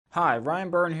Hi, Ryan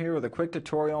Byrne here with a quick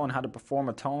tutorial on how to perform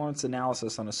a tolerance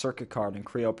analysis on a circuit card in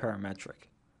Creo Parametric.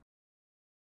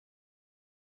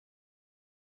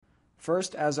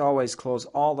 First, as always, close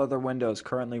all other windows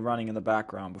currently running in the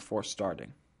background before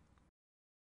starting.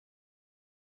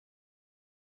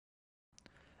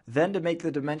 Then, to make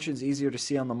the dimensions easier to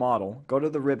see on the model, go to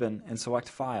the ribbon and select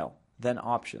File, then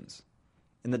Options.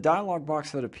 In the dialog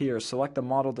box that appears, select the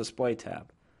Model Display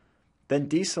tab. Then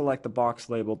deselect the box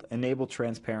labeled Enable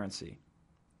Transparency.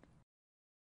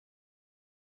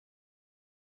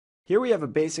 Here we have a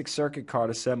basic circuit card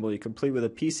assembly complete with a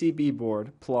PCB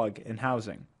board, plug, and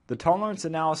housing. The tolerance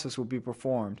analysis will be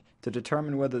performed to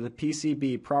determine whether the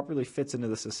PCB properly fits into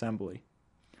this assembly.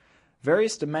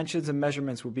 Various dimensions and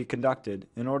measurements will be conducted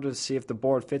in order to see if the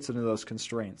board fits into those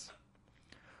constraints.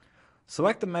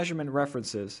 Select the measurement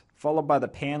references, followed by the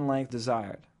pan length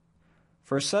desired.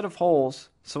 For a set of holes,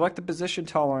 select the position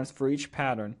tolerance for each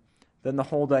pattern, then the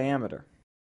hole diameter.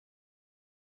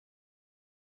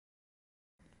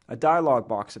 A dialog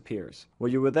box appears,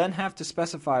 where you will then have to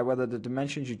specify whether the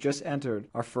dimensions you just entered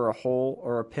are for a hole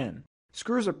or a pin.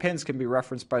 Screws or pins can be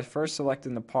referenced by first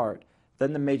selecting the part,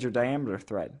 then the major diameter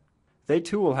thread. They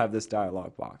too will have this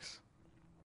dialog box.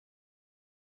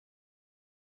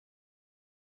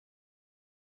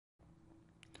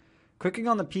 Clicking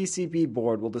on the PCB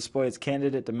board will display its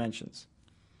candidate dimensions.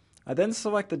 I then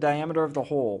select the diameter of the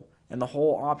hole and the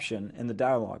hole option in the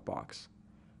dialog box.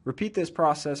 Repeat this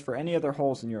process for any other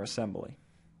holes in your assembly.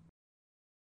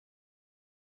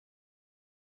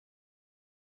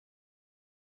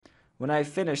 When I have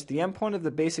finished, the endpoint of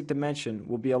the basic dimension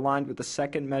will be aligned with the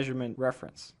second measurement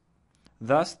reference.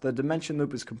 Thus, the dimension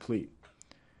loop is complete.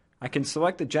 I can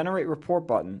select the Generate Report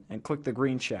button and click the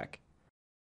green check.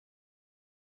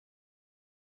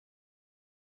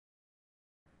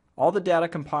 All the data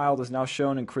compiled is now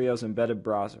shown in Creo's embedded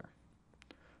browser.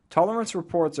 Tolerance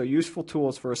reports are useful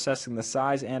tools for assessing the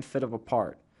size and fit of a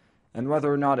part, and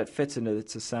whether or not it fits into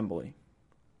its assembly.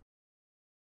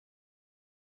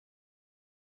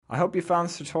 I hope you found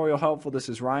this tutorial helpful. This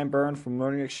is Ryan Byrne from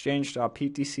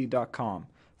learningexchange.ptc.com.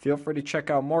 Feel free to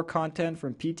check out more content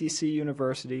from PTC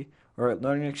University or at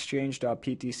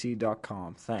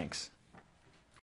learningexchange.ptc.com. Thanks.